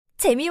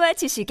재미와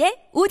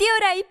지식의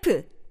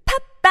오디오라이프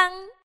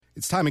팝빵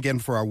It's time again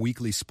for our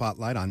weekly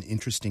spotlight on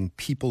interesting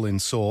people in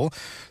Seoul.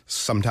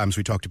 Sometimes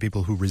we talk to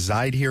people who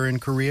reside here in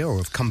Korea or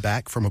have come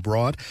back from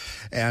abroad.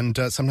 And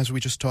sometimes we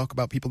just talk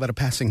about people that are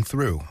passing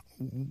through.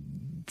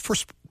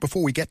 First,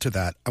 before we get to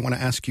that, I want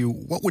to ask you,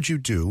 what would you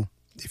do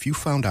if you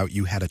found out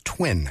you had a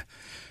twin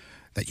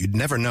that you'd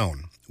never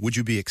known? Would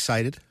you be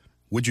excited?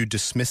 Would you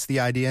dismiss the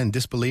idea and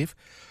disbelieve?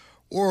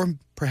 Or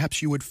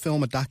perhaps you would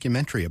film a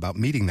documentary about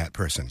meeting that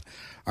person.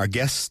 Our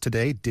guests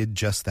today did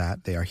just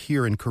that. They are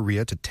here in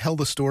Korea to tell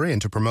the story and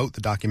to promote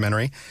the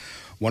documentary.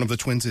 One of the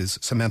twins is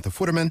Samantha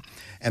Futerman,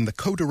 and the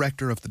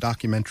co-director of the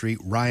documentary,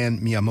 Ryan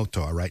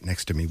Miyamoto, are right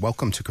next to me.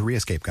 Welcome to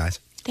Koreascape,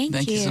 guys.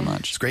 Thank you so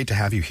much. It's great to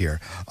have you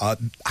here.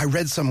 I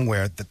read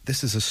somewhere that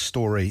this is a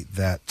story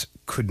that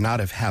could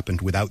not have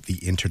happened without the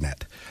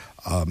internet.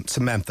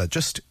 Samantha,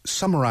 just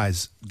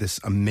summarize this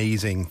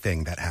amazing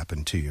thing that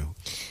happened to you.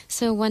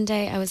 So one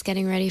day I was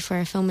getting ready for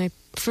a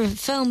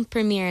film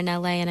premiere in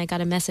LA, and I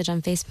got a message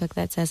on Facebook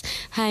that says,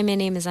 "Hi, my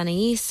name is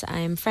Anais.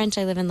 I'm French.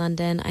 I live in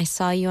London. I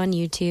saw you on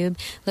YouTube,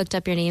 looked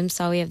up your name,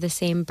 saw we have the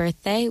same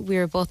birthday. We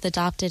were both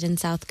adopted in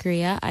South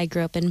Korea. I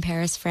grew up in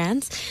Paris,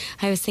 France."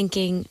 I was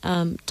thinking,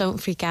 don't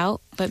freak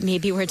out, but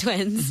maybe we're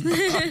twins.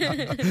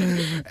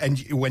 And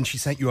when she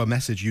sent you a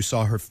message, you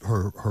saw her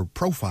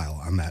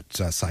profile on that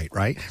site,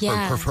 right?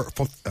 Yeah. Her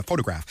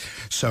photograph.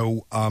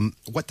 So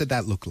what did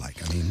that look like?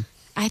 I mean,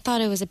 I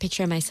thought it was a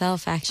picture of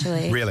myself,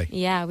 actually. Really?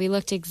 Yeah, we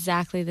looked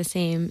exactly the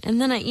same.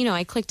 And then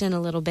I clicked in a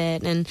little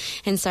bit and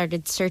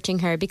started searching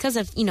her because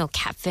of,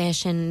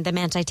 catfish and the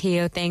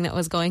Manti-Teo thing that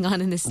was going on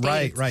in the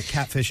States. Right.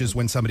 Catfish is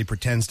when somebody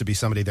pretends to be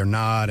somebody they're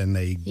not, and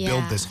they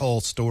build this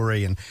whole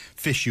story and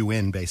fish you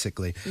in,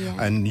 basically.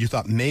 Yeah. And you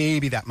thought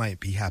maybe that might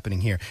be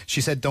happening here.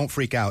 She said, don't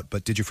freak out,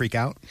 but did you freak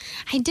out?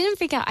 I didn't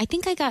freak out. I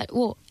think I got,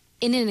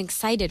 in an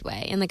excited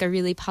way, and like a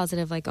really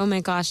positive, like, oh my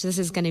gosh, this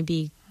is going to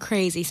be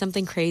crazy.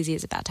 Something crazy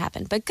is about to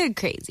happen, but good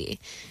crazy.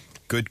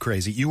 Good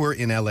crazy. You were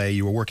in LA.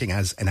 You were working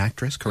as an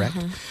actress, correct?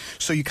 Uh-huh.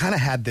 So you kind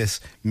of had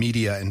this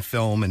media and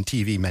film and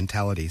TV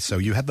mentality. So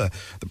you had the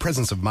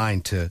presence of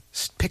mind to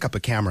pick up a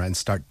camera and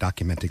start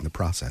documenting the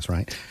process,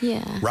 right?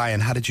 Yeah.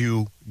 Ryan, how did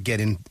you get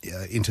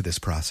into this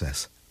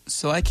process?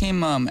 So I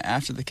came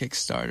after the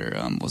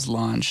Kickstarter was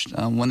launched.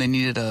 When they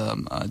needed a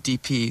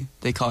DP,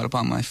 they called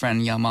upon my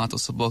friend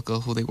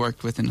Miyamoto, who they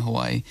worked with in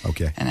Hawaii.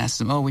 Okay. And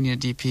asked him, we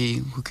need a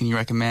DP. Who can you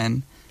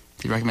recommend?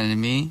 They recommended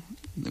me.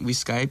 We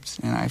Skyped,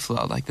 and I flew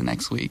out like the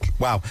next week.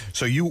 Wow.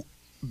 So you,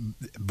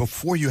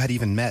 before you had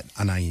even met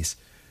Anais,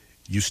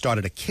 you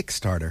started a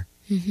Kickstarter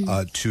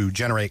to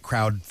generate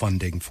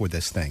crowdfunding for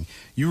this thing.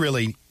 You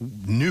really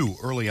knew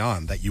early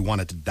on that you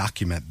wanted to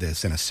document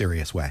this in a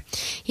serious way.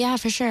 Yeah,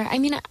 for sure. I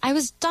mean, I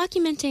was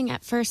documenting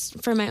at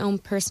first for my own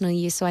personal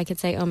use, so I could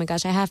say, oh my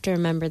gosh, I have to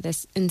remember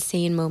this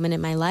insane moment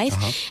in my life.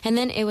 And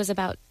then it was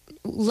about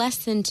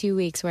less than 2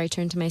 weeks where I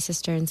turned to my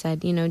sister and said,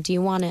 do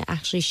you want to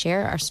actually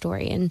share our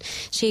story? And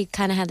she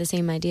kind of had the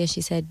same idea. She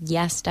said,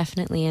 yes,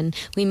 definitely. And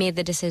we made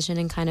the decision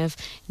and kind of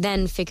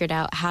then figured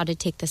out how to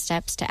take the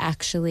steps to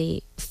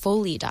actually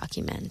fully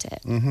document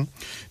it. Mm-hmm.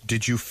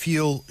 Did you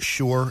feel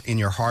sure in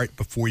your heart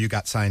before you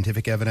got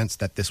scientific evidence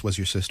that this was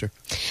your sister?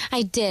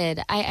 I did.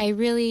 I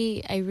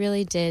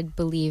really did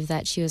believe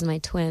that she was my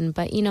twin.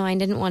 But, I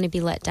didn't want to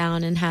be let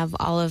down and have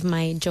all of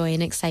my joy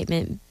and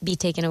excitement be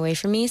taken away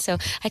from me. So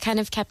I kind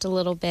of kept a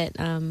little bit,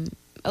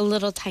 a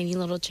little tiny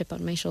little chip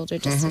on my shoulder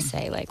just to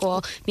say, like,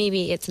 well,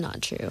 maybe it's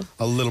not true.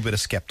 A little bit of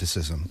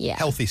skepticism. Yeah.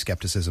 Healthy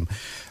skepticism.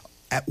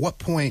 At what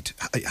point,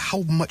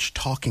 how much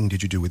talking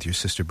did you do with your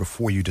sister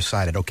before you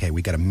decided, okay,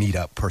 we got to meet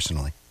up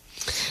personally?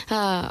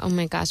 Oh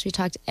my gosh, we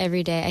talked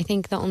every day. I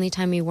think the only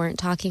time we weren't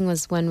talking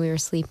was when we were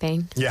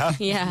sleeping. Yeah?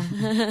 Yeah.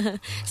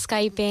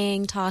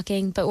 Skyping,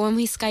 talking. But when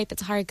we Skype,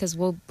 it's hard because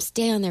we'll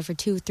stay on there for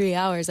 2-3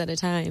 hours at a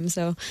time.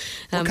 So,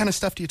 what kind of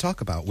stuff do you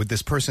talk about with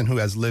this person who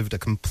has lived a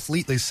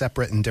completely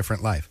separate and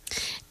different life?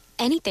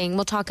 Anything.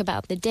 We'll talk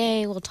about the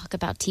day. We'll talk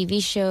about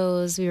TV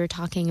shows. We were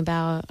talking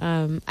about,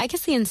 I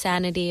guess, the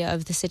insanity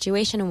of the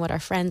situation and what our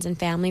friends and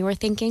family were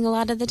thinking a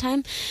lot of the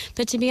time.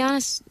 But to be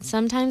honest,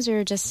 sometimes we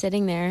were just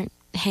sitting there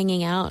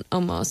hanging out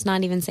almost,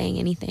 not even saying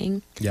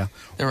anything. Yeah.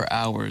 There were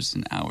hours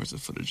and hours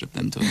of footage of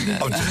them doing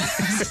that.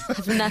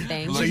 Of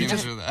nothing. So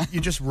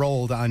you just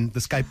rolled on the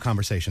Skype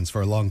conversations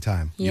for a long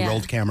time. Yeah. You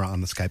rolled camera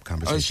on the Skype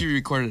conversation. Oh, she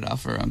recorded it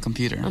off her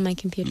computer. On my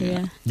computer, yeah.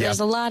 Yeah. There's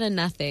a lot of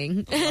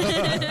nothing.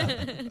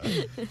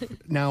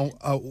 Now,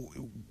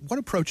 what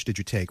approach did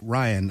you take?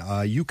 Ryan,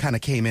 you kind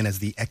of came in as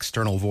the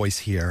external voice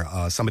here,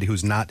 somebody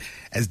who's not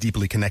as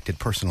deeply connected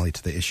personally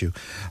to the issue.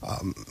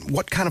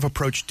 What kind of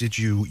approach did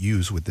you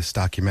use with this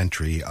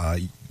documentary?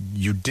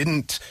 You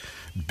didn't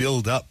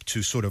build up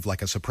to sort of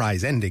like a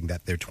surprise ending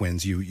that they're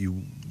twins.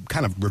 You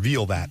kind of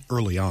reveal that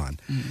early on.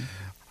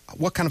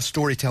 What kind of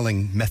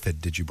storytelling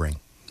method did you bring?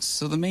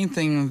 So the main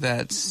thing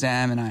that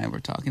Sam and I were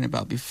talking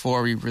about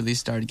before we really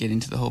started getting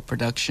into the whole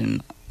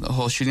production, the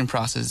whole shooting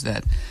process,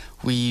 that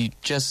we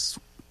just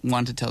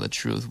wanted to tell the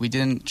truth. We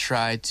didn't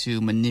try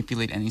to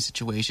manipulate any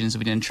situations.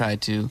 We didn't try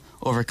to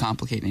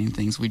overcomplicate any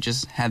things. We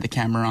just had the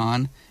camera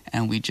on,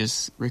 and we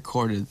just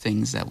recorded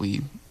things that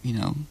we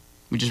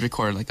just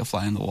recorded like a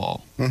fly on the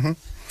wall. Mm-hmm.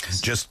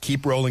 Just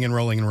keep rolling and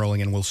rolling and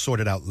rolling, and we'll sort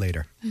it out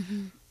later.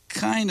 Mm-hmm.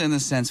 Kind of in a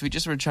sense. We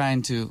just were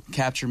trying to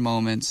capture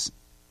moments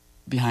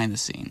behind the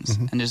scenes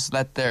and just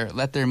let their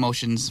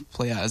emotions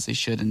play out as they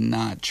should, and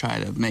not try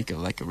to make it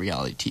like a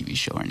reality TV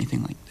show or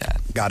anything like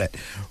that. Got it.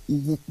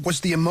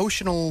 Was the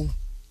emotional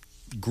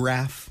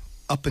graph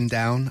up and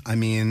down? I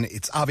mean,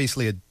 it's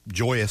obviously a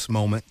joyous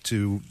moment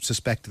to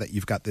suspect that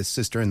you've got this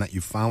sister and that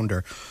you found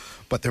her,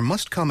 but there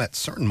must come at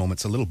certain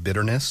moments a little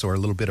bitterness or a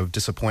little bit of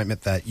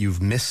disappointment that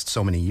you've missed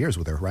so many years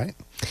with her, right?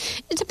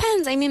 It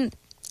depends. I mean,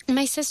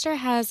 my sister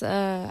has,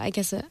 I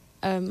guess,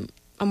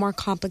 a more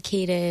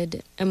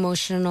complicated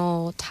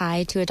emotional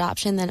tie to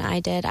adoption than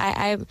I did.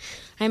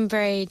 I'm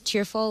very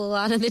cheerful a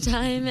lot of the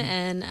time,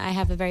 and I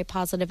have a very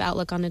positive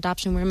outlook on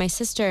adoption, where my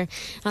sister,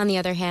 on the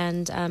other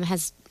hand,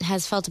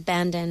 has felt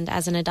abandoned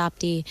as an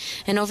adoptee.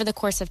 And over the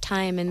course of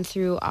time and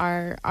through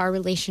our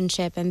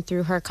relationship and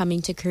through her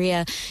coming to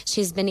Korea,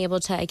 she's been able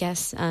to, I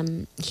guess,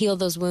 heal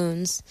those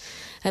wounds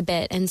a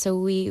bit. And so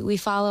we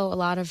follow a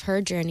lot of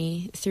her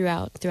journey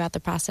throughout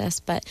the process.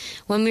 But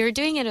when we were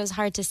doing it, it was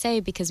hard to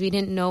say because we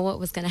didn't know what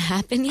was going to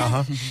happen yet.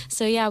 Uh-huh.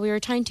 So yeah, we were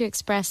trying to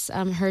express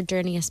her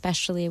journey,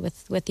 especially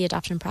with the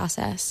adoption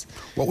process.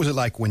 What was it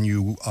like when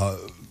you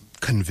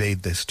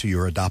conveyed this to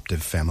your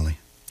adoptive family?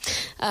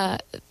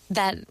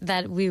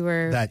 That we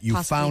were that you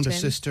found twins. a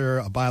sister,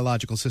 a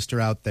biological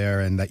sister out there,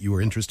 and that you were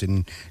interested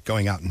in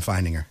going out and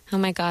finding her. Oh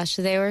my gosh,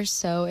 they were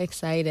so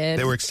excited.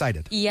 They were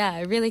excited.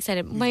 Yeah, really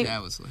excited. My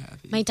dad was so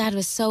happy. My dad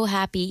was so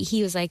happy.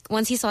 He was like,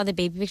 once he saw the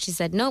baby picture, he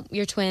said, "Nope,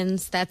 you're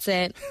twins. That's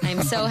it.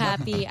 I'm so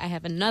happy. I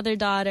have another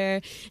daughter."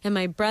 And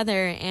my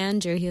brother,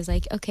 Andrew, he was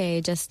like,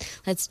 "Okay, just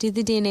let's do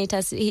the DNA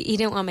test." He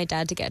didn't want my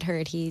dad to get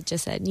hurt. He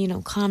just said,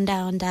 "Calm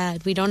down,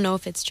 Dad. We don't know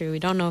if it's true. We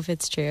don't know if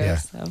it's true." Yeah.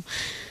 So,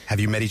 have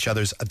you met each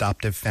other's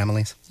adoptive families?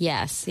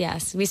 Yes.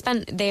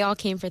 They all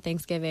came for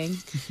Thanksgiving.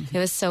 It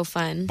was so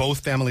fun.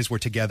 Both families were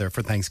together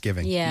for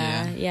Thanksgiving.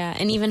 Yeah.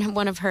 And even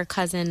one of her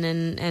cousin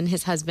and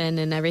his husband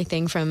and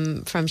everything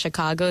from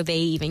Chicago, they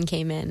even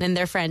came in. And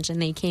they're French,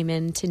 and they came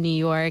into New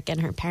York,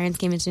 and her parents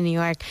came into New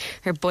York,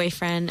 her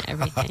boyfriend,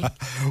 everything.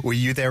 Were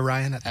you there,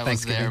 Ryan, at I was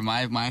Thanksgiving?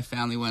 there. My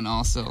family went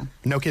also.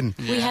 No kidding.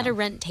 We had to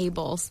rent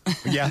tables.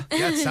 Yeah,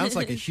 it sounds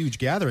like a huge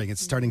gathering.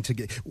 It's starting to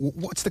get...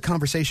 What's the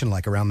conversation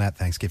like around that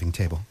Thanksgiving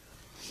table?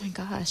 Oh my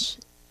gosh.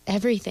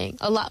 Everything.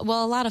 A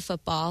lot of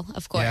football,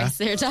 of course. Yeah.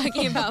 They're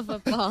talking about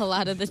football a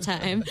lot of the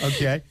time.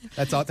 Okay.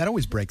 That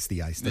always breaks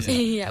the ice, doesn't it?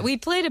 Yeah, we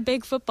played a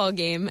big football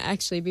game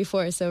actually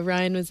before, so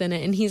Ryan was in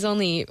it, and he's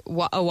only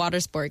a water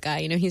sport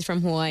guy. He's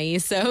from Hawaii,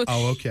 so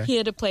he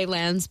had to play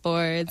land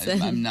sports.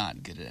 I'm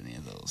not good at any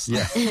of those.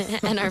 Yeah.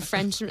 And our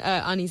French,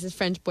 Anais'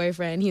 French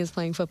boyfriend, he was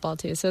playing football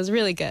too, so it was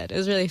really good. It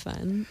was really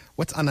fun.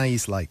 What's Anais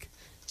like?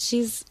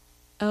 She's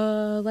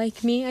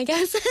like me, I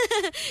guess.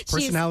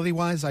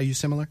 Personality-wise, are you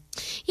similar?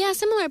 Yeah,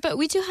 similar, but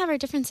we do have our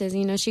differences.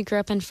 She grew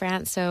up in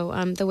France, so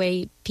the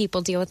way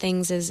people deal with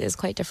things is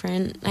quite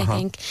different, I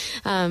think.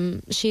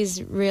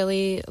 She's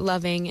really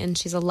loving, and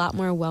she's a lot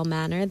more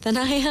well-mannered than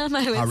I am,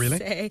 I would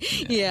say.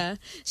 Yeah.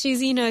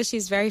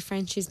 She's very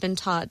French. She's been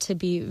taught to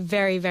be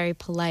very, very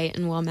polite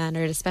and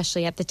well-mannered,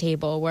 especially at the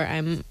table, where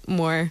I'm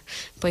more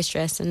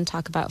boisterous and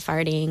talk about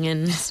farting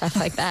and stuff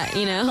like that,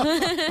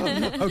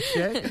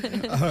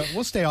 Okay.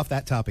 We'll stay off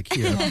that topic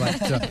here.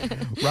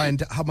 But Ryan,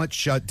 how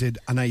much did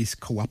Anais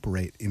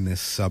cooperate in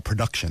this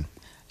production?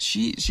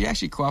 She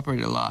actually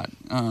cooperated a lot.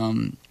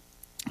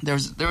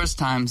 There was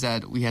times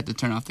that we had to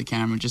turn off the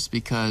camera just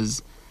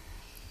because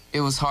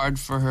it was hard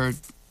for her.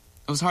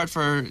 It was hard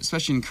for her,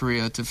 especially in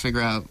Korea, to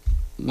figure out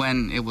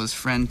when it was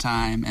friend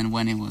time and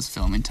when it was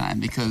filming time,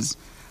 because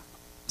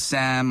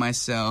Sam,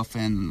 myself,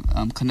 and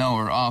Kano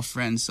are all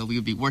friends, so we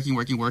would be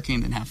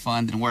working, then have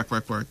fun, then work.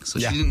 So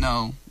she didn't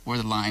know where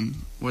the line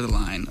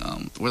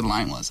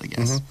was, I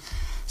guess. Mm-hmm.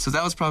 So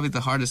that was probably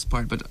the hardest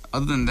part. But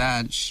other than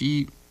that,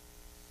 she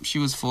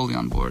was fully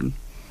on board.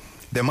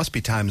 There must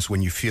be times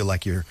when you feel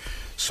like you're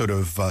sort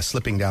of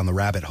slipping down the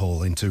rabbit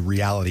hole into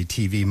reality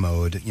TV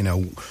mode.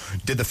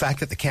 Did the fact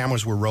that the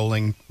cameras were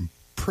rolling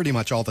pretty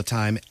much all the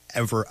time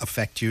ever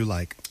affect you?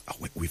 Like,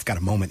 we've got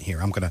a moment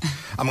here. I'm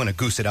gonna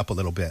goose it up a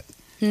little bit.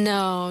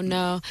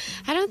 No.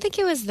 I don't think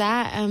it was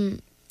that.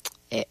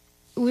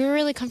 We were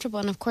really comfortable,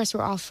 and of course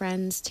we're all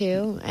friends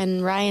too,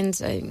 and Ryan's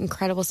an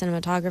incredible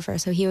cinematographer,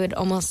 so he would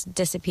almost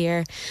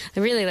disappear,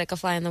 really like a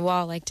fly on the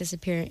wall, like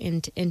disappear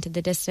into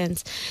the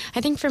distance.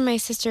 I think for my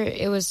sister,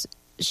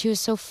 she was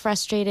so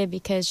frustrated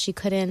because she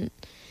couldn't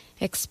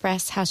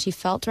express how she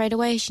felt right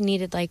away. She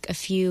needed like a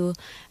few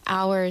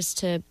hours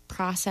to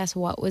process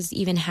what was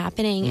even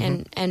happening.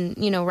 Mm-hmm.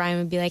 And Ryan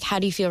would be like, "How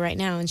do you feel right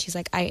now?" And she's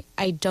like,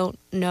 I don't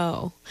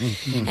know.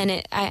 Mm-hmm.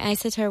 And I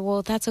said to her,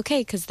 "Well, that's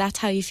okay, because that's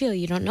how you feel.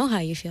 You don't know how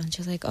you feel." And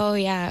she was like, "Oh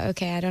yeah,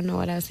 okay, I don't know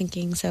what I was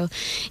thinking." So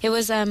it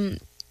was it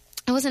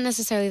wasn't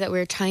necessarily that we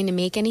were trying to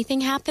make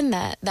anything happen.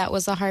 That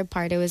was the hard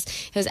part. It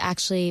was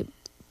actually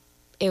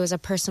it was a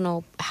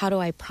personal, how do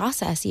I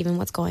process even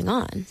what's going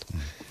on?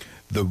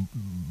 The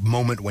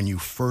moment when you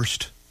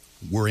first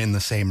were in the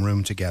same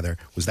room together,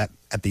 was that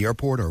at the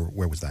airport or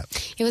where was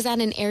that? It was at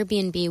an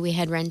Airbnb we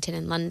had rented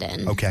in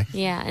London. Okay.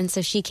 Yeah, and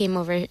so she came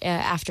over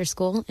after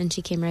school, and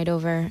she came right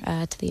over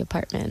to the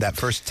apartment. That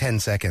first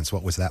 10 seconds,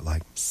 what was that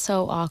like?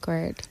 So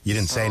awkward. You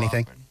didn't say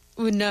anything?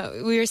 Awkward.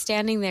 No, we were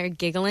standing there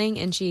giggling,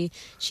 and she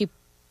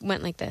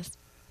went like this.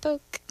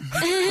 Poke.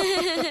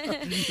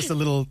 Just a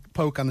little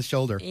poke on the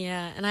shoulder.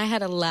 Yeah, and I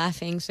had a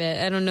laughing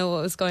fit. I don't know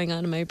what was going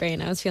on in my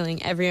brain. I was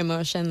feeling every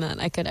emotion that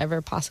I could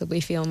ever possibly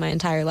feel in my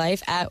entire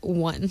life at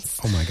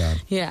once. Oh, my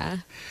God. Yeah.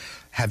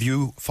 Have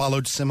you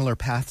followed similar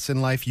paths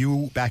in life?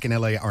 You, back in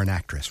L.A., are an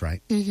actress,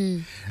 right?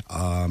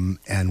 Mm-hmm.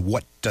 And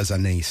what does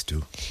Anais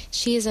do?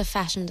 She is a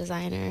fashion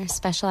designer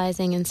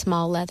specializing in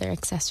small leather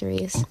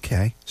accessories.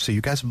 Okay. So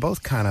you guys are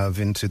both kind of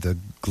into the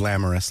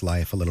glamorous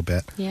life a little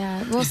bit.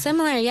 Yeah. Well,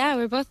 similar. Yeah.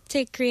 We both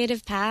take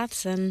creative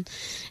paths and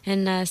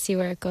see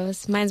where it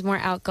goes. Mine's more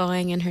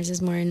outgoing and hers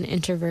is more an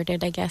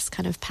introverted, I guess,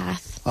 kind of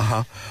path.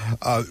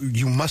 Uh-huh.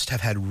 You must have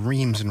had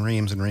reams and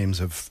reams and reams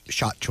of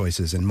shot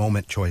choices and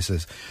moment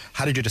choices.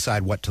 How did you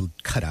decide what to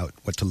cut out,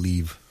 what to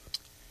leave?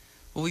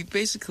 Well, we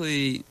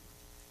basically,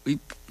 we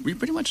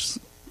pretty much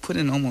put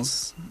in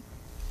almost,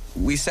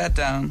 we sat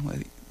down, well,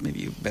 maybe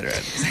you're better at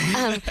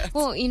it.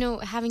 Well, you know,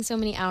 having so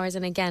many hours,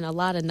 and again, a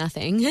lot of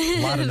nothing.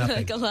 A lot of nothing.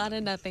 Like a lot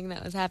of nothing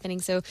that was happening.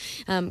 So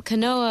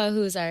Kanoa,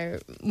 who's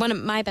one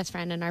of my best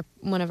friend and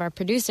one of our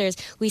producers,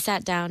 we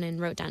sat down and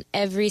wrote down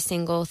every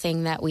single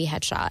thing that we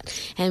had shot.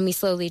 And we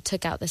slowly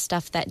took out the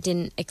stuff that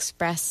didn't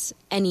express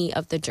any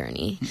of the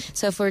journey.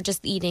 So if we're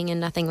just eating and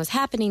nothing was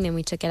happening, then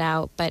we took it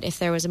out. But if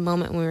there was a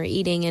moment when we were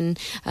eating and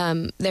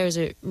there was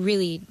a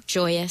really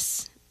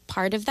joyous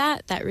part of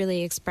that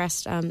really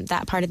expressed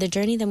that part of the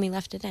journey, then we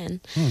left it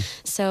in.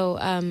 So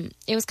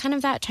it was kind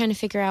of that, trying to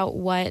figure out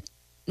what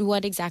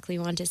exactly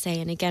we wanted to say.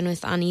 And again,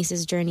 with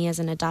Anais's journey as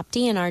an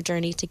adoptee and our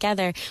journey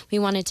together, we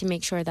wanted to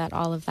make sure that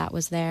all of that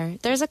was there.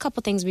 There's a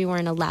couple things we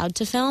weren't allowed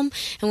to film,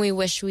 and we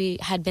wish we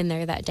had been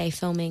there that day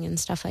filming and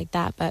stuff like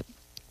that. But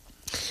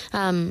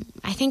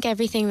I think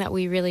everything that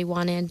we really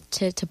wanted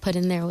to put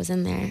in there was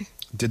in there.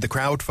 Did the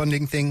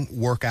crowdfunding thing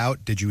work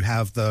out? Did you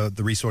have the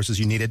resources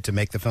you needed to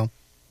make the film?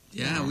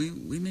 Yeah,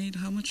 we made,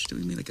 how much did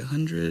we make? Like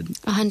 100?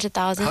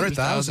 100,000.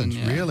 100,000,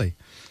 yeah. really?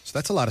 So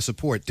that's a lot of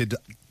support.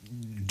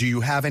 Do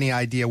you have any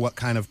idea what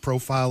kind of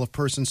profile of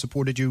person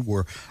supported you?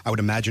 Or I would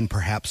imagine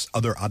perhaps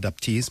other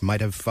adoptees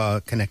might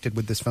have connected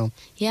with this film?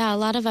 Yeah, a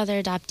lot of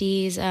other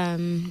adoptees,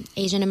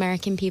 Asian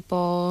American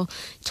people,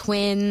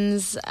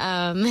 twins,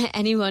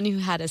 anyone who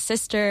had a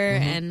sister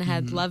and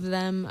had loved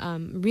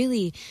them.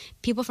 Really,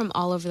 people from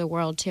all over the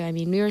world, too. I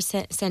mean, we were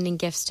sending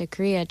gifts to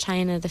Korea,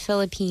 China, the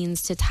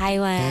Philippines, to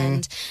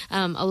Thailand,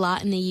 a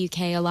lot in the UK,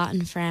 a lot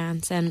in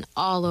France, and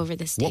all over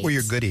the States. What were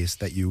your goodies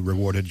that you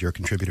rewarded your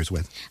contributors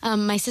with?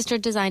 My sister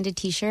designed a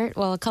T-shirt,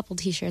 well, a couple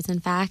T-shirts, in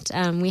fact.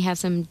 We have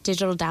some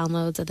digital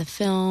downloads of the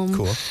film,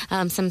 Cool.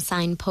 Some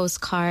signed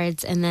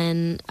postcards, and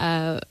then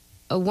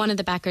one of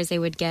the backers, they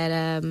would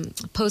get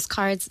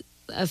postcards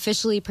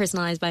officially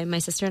personalized by my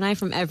sister and I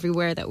from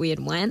everywhere that we had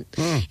went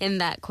in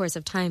that course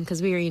of time,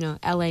 because we were,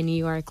 LA, New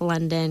York,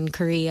 London,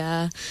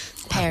 Korea,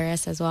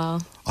 Paris as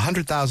well.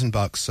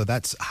 $100,000. So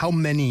that's how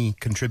many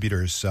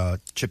contributors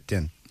chipped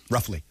in,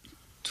 roughly?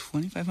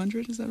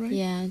 2,500, is that right?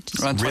 Yeah.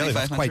 Just, Around Really,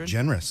 that's 2,500? quite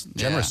generous.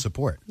 Generous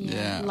support.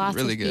 Yeah, lots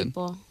really of good.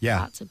 people.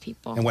 Yeah. Lots of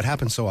people. And what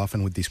happens so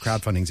often with these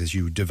crowdfundings is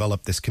you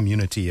develop this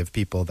community of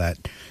people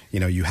that,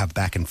 you have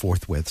back and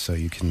forth with, so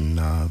you can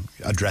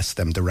address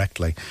them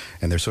directly.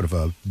 And there's sort of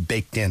a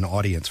baked-in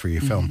audience for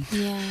your film.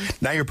 Yeah.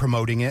 Now you're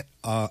promoting it.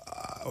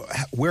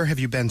 Where have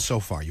you been so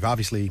far? You've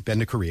obviously been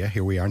to Korea.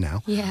 Here we are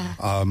now.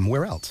 Yeah.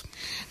 Where else?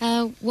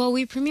 Well,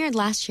 we premiered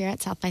last year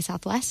at South by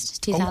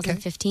Southwest,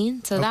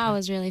 2015. So that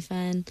was really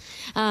fun.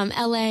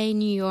 LA,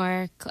 New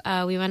York.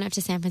 We went up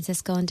to San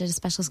Francisco and did a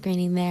special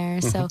screening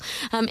there. So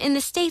in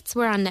the States,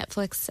 we're on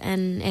Netflix,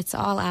 and it's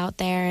all out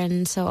there.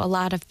 And so a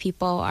lot of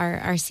people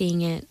are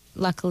seeing it,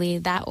 luckily,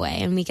 that way.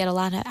 And we get a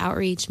lot of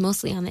outreach,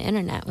 mostly on the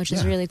internet, which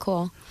is really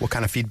cool. What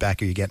kind of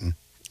feedback are you getting?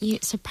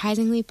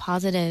 Surprisingly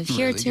positive.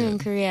 Here, Really too, good. in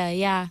Korea.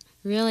 Yeah,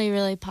 really,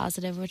 really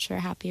positive, which we're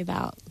happy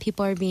about.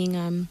 People are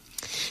being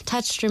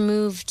touched or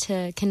moved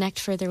to connect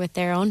further with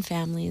their own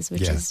families,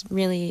 which is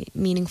really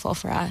meaningful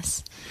for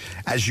us.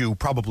 As you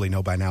probably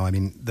know by now, I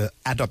mean, the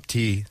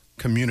adoptee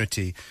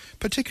community,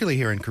 particularly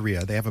here in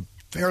Korea, they have a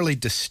fairly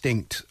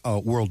distinct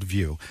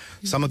worldview.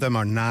 Some of them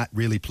are not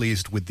really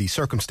pleased with the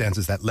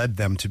circumstances that led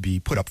them to be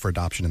put up for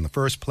adoption in the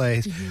first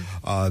place.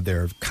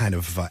 They're kind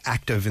of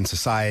active in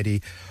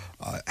society.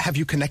 Have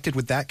you connected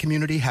with that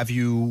community? Have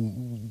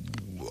you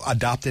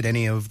adopted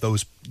any of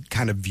those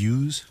kind of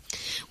views?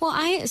 Well,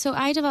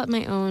 I developed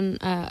my own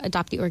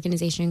adoptee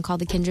organization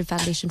called the Kindred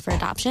Foundation for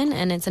Adoption,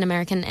 and it's an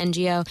American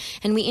NGO,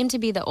 and we aim to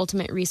be the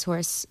ultimate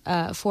resource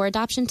for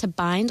adoption to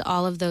bind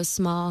all of those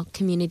small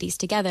communities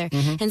together.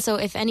 And so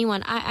if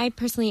anyone, I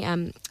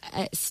personally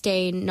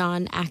stay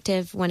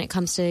non-active when it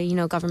comes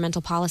to,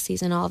 governmental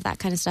policies and all of that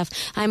kind of stuff.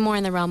 I'm more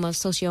in the realm of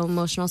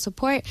socio-emotional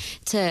support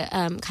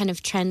to kind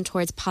of trend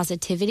towards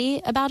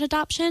positivity about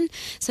adoption.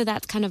 So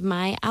that's kind of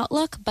my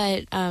outlook,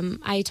 but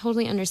I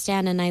totally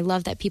understand, and I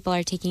love that people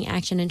are taking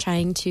action and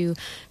trying to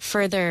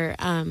further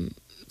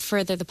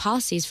the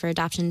policies for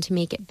adoption to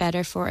make it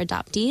better for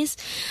adoptees.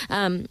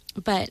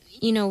 But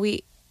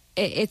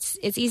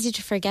it's easy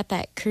to forget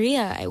that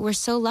Korea, we're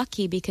so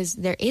lucky because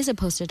there is a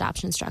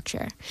post-adoption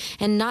structure,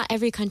 and not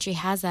every country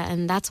has that.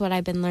 And that's what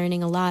I've been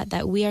learning a lot,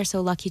 that we are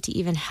so lucky to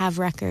even have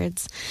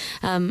records.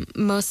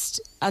 Most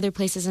other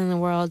places in the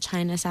world,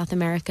 China, South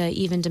America,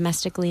 even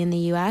domestically in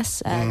the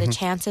U.S., the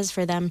chances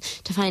for them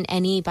to find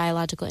any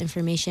biological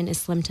information is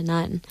slim to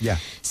none. Yeah.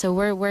 So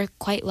we're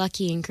quite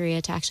lucky in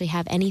Korea to actually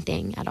have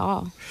anything at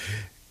all.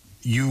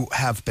 You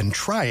have been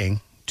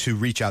trying to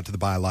reach out to the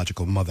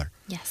biological mother.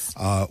 Yes.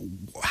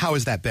 How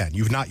has that been?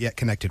 You've not yet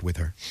connected with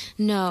her.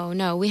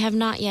 No, we have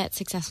not yet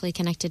successfully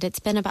connected. It's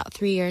been about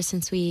 3 years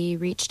since we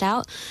reached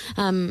out.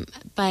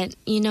 But,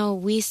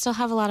 we still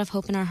have a lot of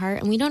hope in our heart,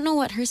 and we don't know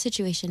what her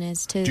situation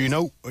is. Do you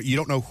know? You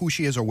don't know who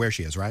she is or where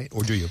she is, right?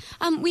 Or do you?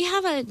 We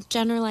have a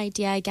general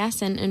idea, I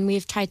guess, and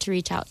we've tried to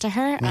reach out to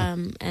her,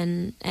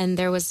 and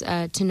there was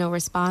to no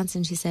response,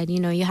 and she said,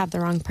 you have the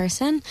wrong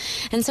person.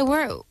 And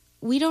so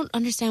we don't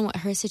understand what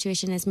her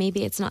situation is.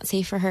 Maybe it's not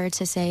safe for her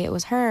to say it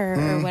was her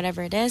or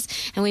whatever it is.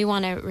 And we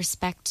want to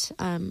respect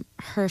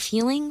her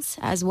feelings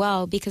as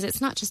well, because it's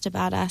not just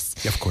about us.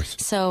 Yeah, of course.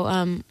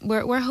 So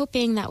we're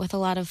hoping that with a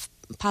lot of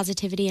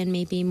positivity and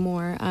maybe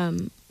more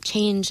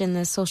change in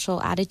the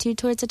social attitude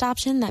towards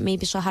adoption, that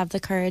maybe she'll have the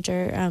courage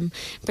or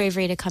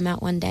bravery to come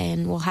out one day,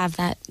 and we'll have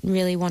that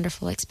really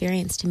wonderful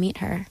experience to meet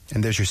her.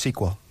 And there's your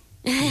sequel.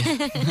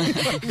 I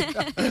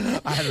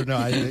don't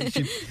know.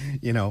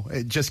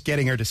 Just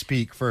getting her to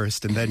speak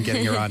first and then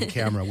getting her on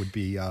camera would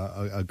be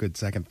a good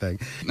second thing.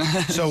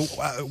 So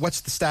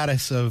what's the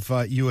status of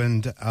you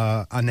and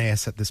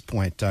Anais at this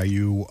point? Are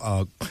you,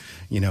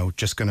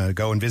 just going to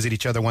go and visit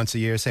each other once a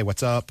year, say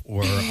what's up?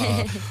 Or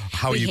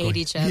how are you going? We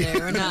hate each other.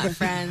 We're not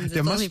friends.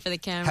 It's only for the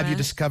camera. Have you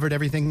discovered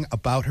everything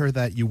about her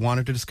that you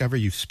wanted to discover?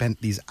 You've spent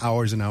these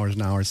hours and hours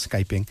and hours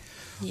Skyping.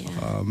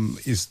 Yeah.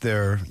 Is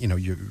there,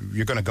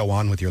 you're going to go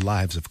on with your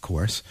lives, of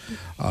course.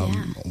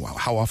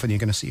 How often are you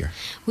going to see her?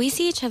 We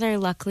see each other,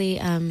 luckily,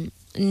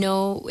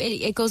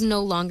 it goes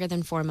no longer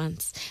than 4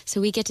 months. So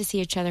we get to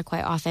see each other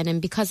quite often.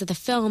 And because of the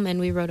film, and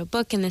we wrote a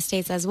book in the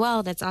States as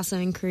well that's also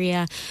in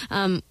Korea,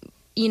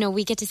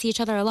 we get to see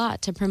each other a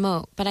lot to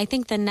promote. But I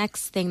think the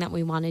next thing that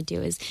we want to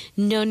do is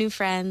no new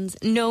friends,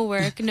 no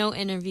work, no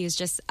interviews,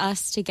 just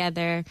us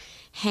together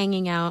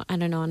hanging out, I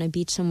don't know, on a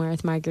beach somewhere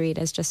with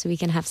margaritas, just so we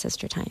can have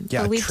sister time.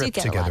 Yeah, but a trip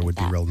together would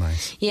be real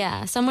nice.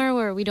 Yeah, somewhere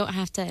where we don't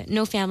have to,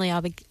 no family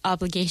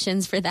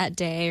obligations for that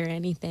day or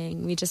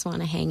anything. We just want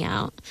to hang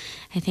out.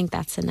 I think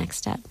that's the next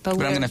step. But I'm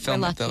going to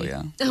film it though,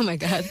 yeah. Oh my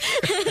God.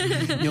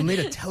 You'll need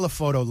a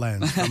telephoto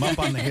lens from up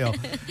on the hill.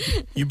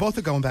 You both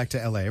are going back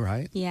to LA,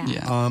 right?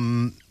 Yeah.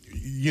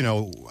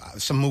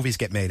 Some movies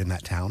get made in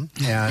that town.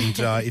 And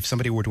if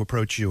somebody were to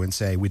approach you and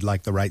say, we'd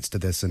like the rights to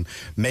this and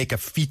make a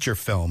feature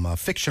film, a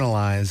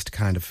fictionalized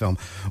kind of film,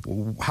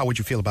 how would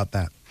you feel about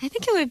that? I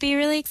think it would be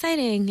really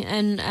exciting.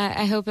 And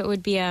I hope it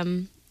would be...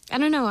 I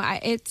don't know.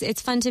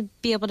 It's fun to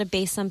be able to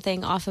base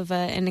something off of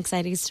an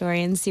exciting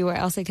story and see where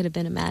else it could have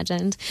been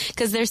imagined.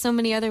 Because there's so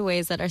many other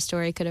ways that our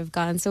story could have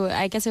gone. So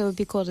I guess it would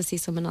be cool to see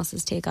someone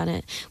else's take on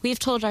it. We've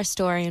told our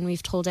story, and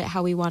we've told it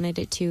how we wanted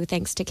it to,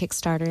 thanks to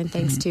Kickstarter and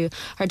thanks to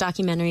our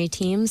documentary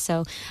team.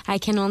 So I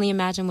can only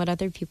imagine what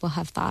other people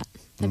have thought.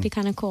 That'd be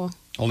kind of cool.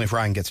 Only if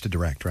Ryan gets to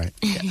direct, right?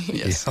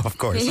 Yes. Yeah, of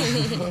course.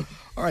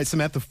 All right,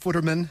 Samantha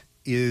Futerman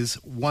is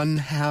one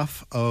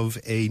half of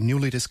a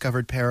newly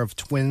discovered pair of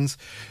twins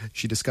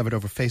she discovered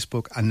over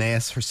Facebook.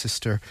 Anais, her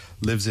sister,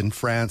 lives in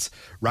France.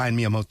 Ryan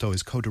Miyamoto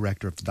is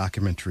co-director of the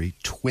documentary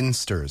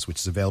Twinsters, which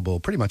is available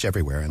pretty much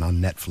everywhere and on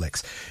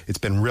Netflix. It's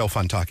been real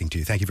fun talking to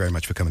you. Thank you very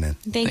much for coming in.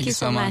 Thank you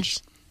so much.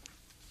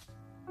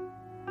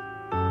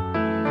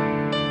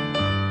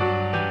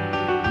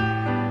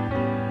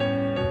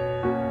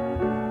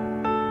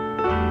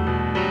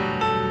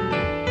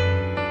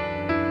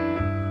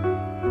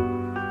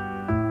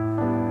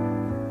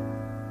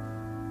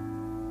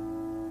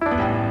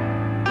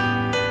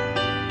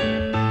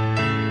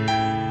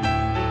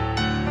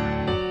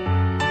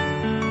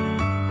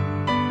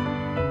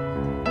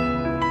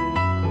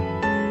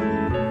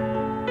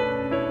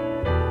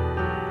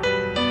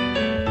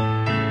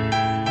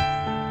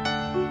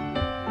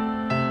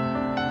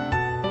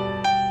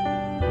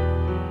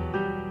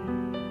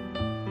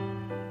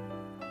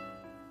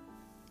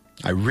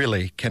 I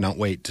really cannot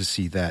wait to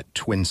see that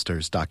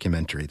Twinsters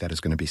documentary. That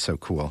is going to be so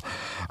cool.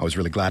 I was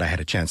really glad I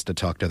had a chance to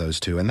talk to those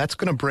two. And that's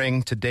going to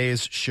bring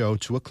today's show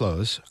to a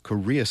close.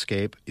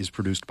 Koreascape is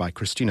produced by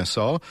Christina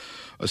Saul.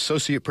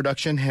 Associate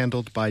production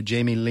handled by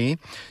Jamie Lee.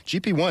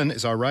 GP1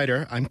 is our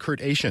writer. I'm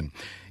Kurt Asian.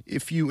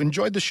 If you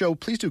enjoyed the show,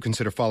 please do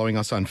consider following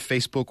us on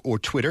Facebook or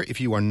Twitter.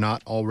 If you are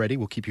not already,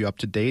 we'll keep you up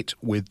to date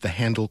with the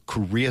handle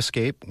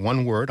Koreascape,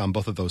 one word, on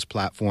both of those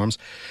platforms.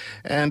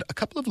 And a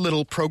couple of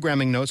little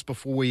programming notes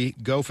before we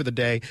go for the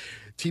day.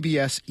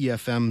 TBS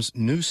EFM's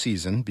new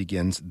season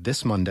begins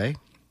this Monday.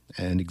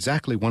 And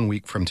exactly 1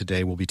 week from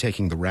today, we'll be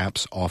taking the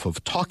wraps off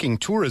of Talking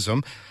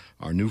Tourism,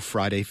 our new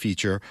Friday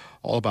feature,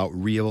 all about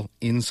real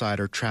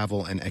insider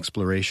travel and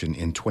exploration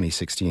in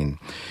 2016.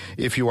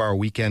 If you are a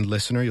weekend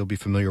listener, you'll be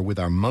familiar with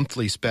our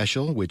monthly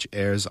special, which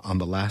airs on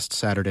the last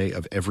Saturday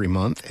of every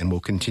month and will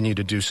continue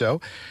to do so.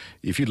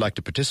 If you'd like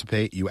to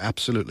participate, you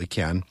absolutely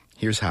can.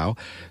 Here's how.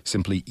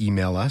 Simply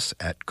email us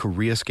at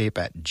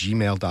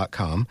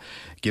koreascape@gmail.com.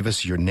 Give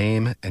us your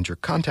name and your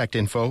contact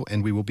info,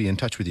 and we will be in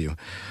touch with you.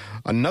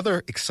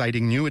 Another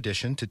exciting new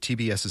addition to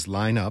TBS's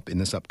lineup in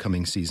this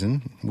upcoming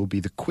season will be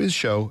the quiz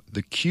show,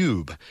 The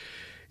Cube.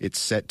 It's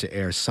set to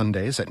air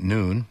Sundays at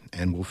noon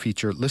and will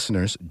feature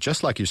listeners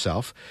just like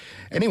yourself.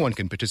 Anyone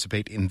can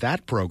participate in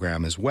that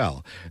program as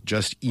well.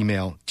 Just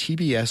email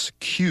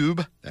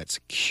tbscube, that's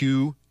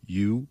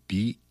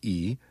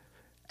QUBE,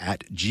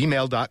 at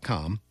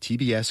gmail.com,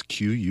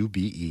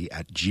 tbsqube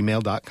at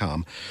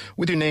gmail.com,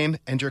 with your name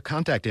and your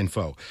contact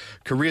info.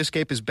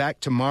 Koreascape is back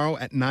tomorrow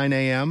at 9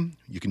 a.m.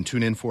 You can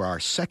tune in for our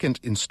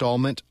second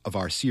installment of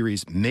our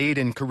series Made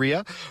in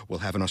Korea. We'll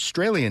have an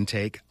Australian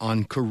take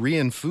on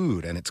Korean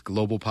food and its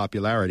global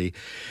popularity.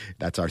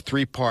 That's our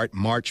 3-part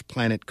March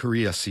Planet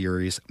Korea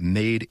series,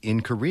 Made in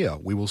Korea.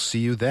 We will see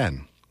you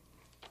then.